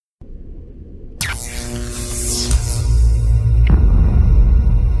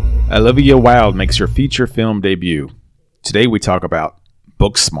Olivia Wilde makes her feature film debut. Today we talk about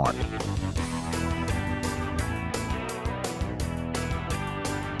Booksmart.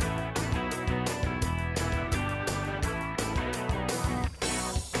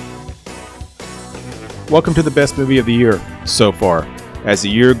 Welcome to the best movie of the year so far. As the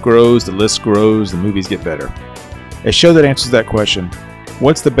year grows, the list grows, the movies get better. A show that answers that question,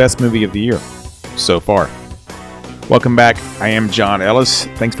 what's the best movie of the year so far? Welcome back. I am John Ellis.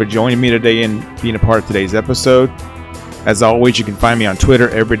 Thanks for joining me today and being a part of today's episode. As always, you can find me on Twitter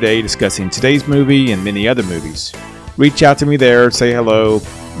every day discussing today's movie and many other movies. Reach out to me there, say hello,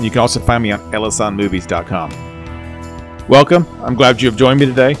 and you can also find me on ellisonmovies.com. Welcome. I'm glad you have joined me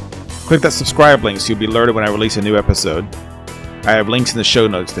today. Click that subscribe link so you'll be alerted when I release a new episode. I have links in the show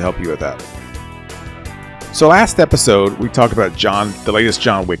notes to help you with that. So last episode, we talked about the latest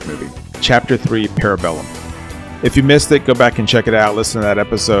John Wick movie, Chapter 3, Parabellum. If you missed it, go back and check it out, listen to that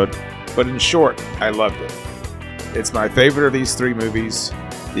episode. But in short, I loved it. It's my favorite of these three movies.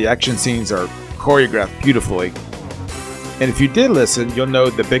 The action scenes are choreographed beautifully. And if you did listen, you'll know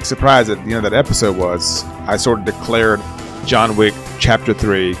the big surprise at the end of that episode was I sort of declared John Wick Chapter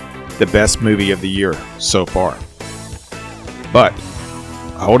 3 the best movie of the year so far. But,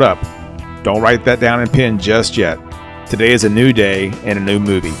 hold up. Don't write that down in pen just yet. Today is a new day and a new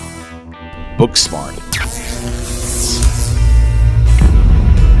movie. Booksmart.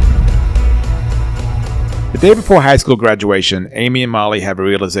 The day before high school graduation, Amy and Molly have a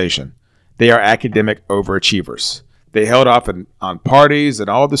realization. They are academic overachievers. They held off on parties and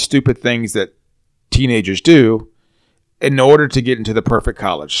all the stupid things that teenagers do in order to get into the perfect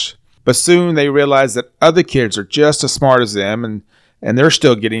college. But soon they realize that other kids are just as smart as them and they're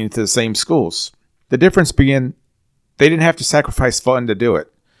still getting into the same schools. The difference being they didn't have to sacrifice fun to do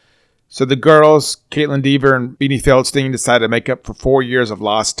it. So the girls, Caitlin Dever and Beanie Feldstein, decided to make up for 4 years of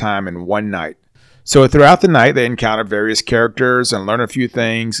lost time in one night. So throughout the night, they encounter various characters and learn a few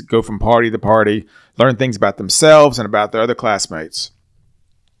things, go from party to party, learn things about themselves and about their other classmates.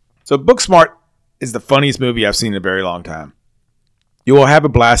 So Booksmart is the funniest movie I've seen in a very long time. You will have a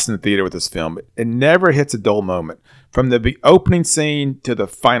blast in the theater with this film. It never hits a dull moment. From the opening scene to the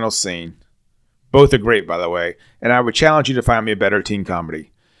final scene. Both are great, by the way, and I would challenge you to find me a better teen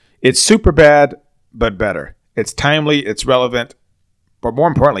comedy. It's super bad, but better. It's timely, it's relevant, but more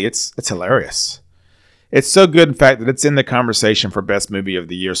importantly, it's hilarious. It's so good, in fact, that it's in the conversation for best movie of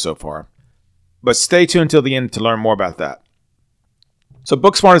the year so far. But stay tuned until the end to learn more about that. So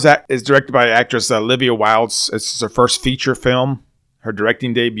Booksmart is directed by actress Olivia Wilde. It's her first feature film, her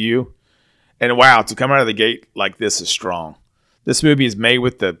directing debut. And wow, to come out of the gate like this is strong. This movie is made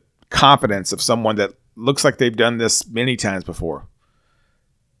with the confidence of someone that looks like they've done this many times before.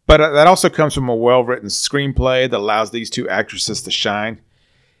 But that also comes from a well-written screenplay that allows these two actresses to shine.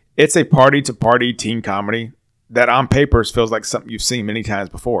 It's a party-to-party teen comedy that on paper feels like something you've seen many times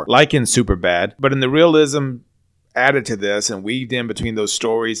before, like in Superbad. But in the realism added to this and weaved in between those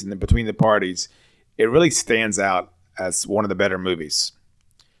stories and then between the parties, it really stands out as one of the better movies.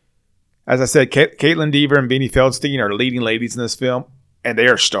 As I said, Caitlin Dever and Beanie Feldstein are leading ladies in this film, and they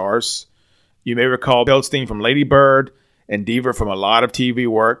are stars. You may recall Feldstein from Lady Bird and Dever from a lot of TV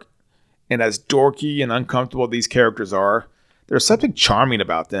work. And as dorky and uncomfortable these characters are, there's something charming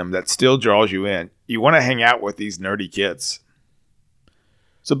about them that still draws you in. You want to hang out with these nerdy kids.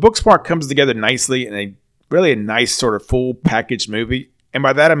 So Booksmart comes together nicely in a really nice sort of full packaged movie. And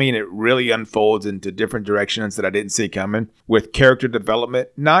by that I mean it really unfolds into different directions that I didn't see coming, with character development,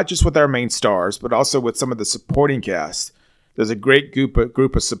 not just with our main stars, but also with some of the supporting cast. There's a great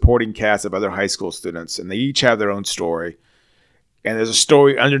group of supporting cast of other high school students, and they each have their own story. And there's a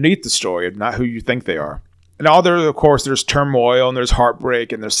story underneath the story of not who you think they are. And of course, there's turmoil, and there's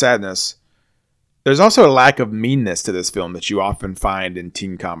heartbreak, and there's sadness. There's also a lack of meanness to this film that you often find in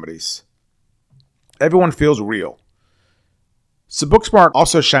teen comedies. Everyone feels real. So Booksmart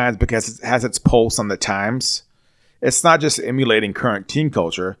also shines because it has its pulse on the times. It's not just emulating current teen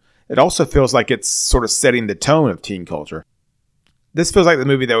culture. It also feels like it's sort of setting the tone of teen culture. This feels like the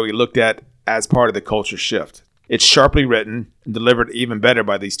movie that we looked at as part of the culture shift. It's sharply written and delivered even better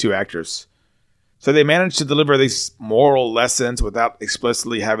by these two actors. So they managed to deliver these moral lessons without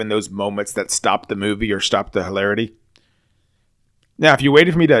explicitly having those moments that stop the movie or stop the hilarity. Now, if you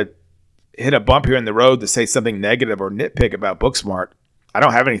waited for me to hit a bump here in the road to say something negative or nitpick about Booksmart, I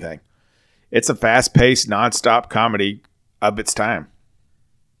don't have anything. It's a fast-paced, non-stop comedy of its time.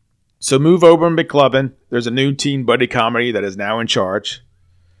 So move over and be clubbing. There's a new teen buddy comedy that is now in charge.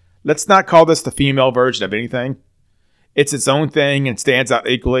 Let's not call this the female version of anything. It's its own thing and stands out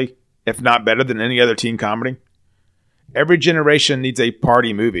equally, if not better than any other teen comedy. Every generation needs a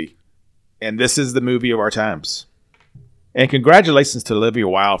party movie. And this is the movie of our times. And congratulations to Olivia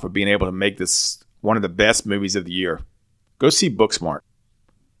Wilde for being able to make this one of the best movies of the year. Go see Booksmart.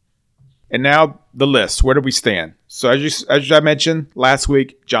 And now the list. Where do we stand? So as I mentioned last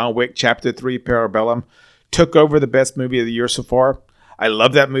week, John Wick Chapter 3 Parabellum took over the best movie of the year so far. I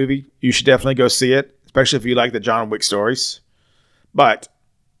love that movie. You should definitely go see it, especially if you like the John Wick stories. But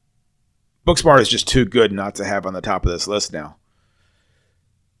Booksmart is just too good not to have on the top of this list now.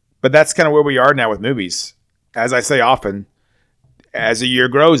 But that's kind of where we are now with movies. As I say often, as the year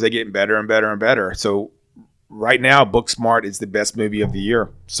grows, they get better and better and better. So right now, Booksmart is the best movie of the year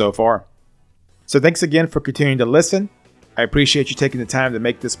so far. So thanks again for continuing to listen. I appreciate you taking the time to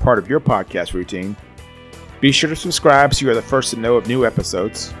make this part of your podcast routine. Be sure to subscribe so you're the first to know of new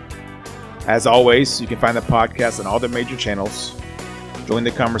episodes. As always, you can find the podcast on all the major channels. Join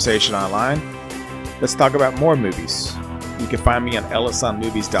the conversation online. Let's talk about more movies. You can find me on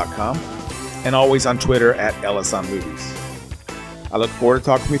ellisonmovies.com and always on Twitter at ellisonmovies. I look forward to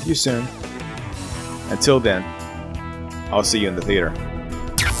talking with you soon. Until then, I'll see you in the theater.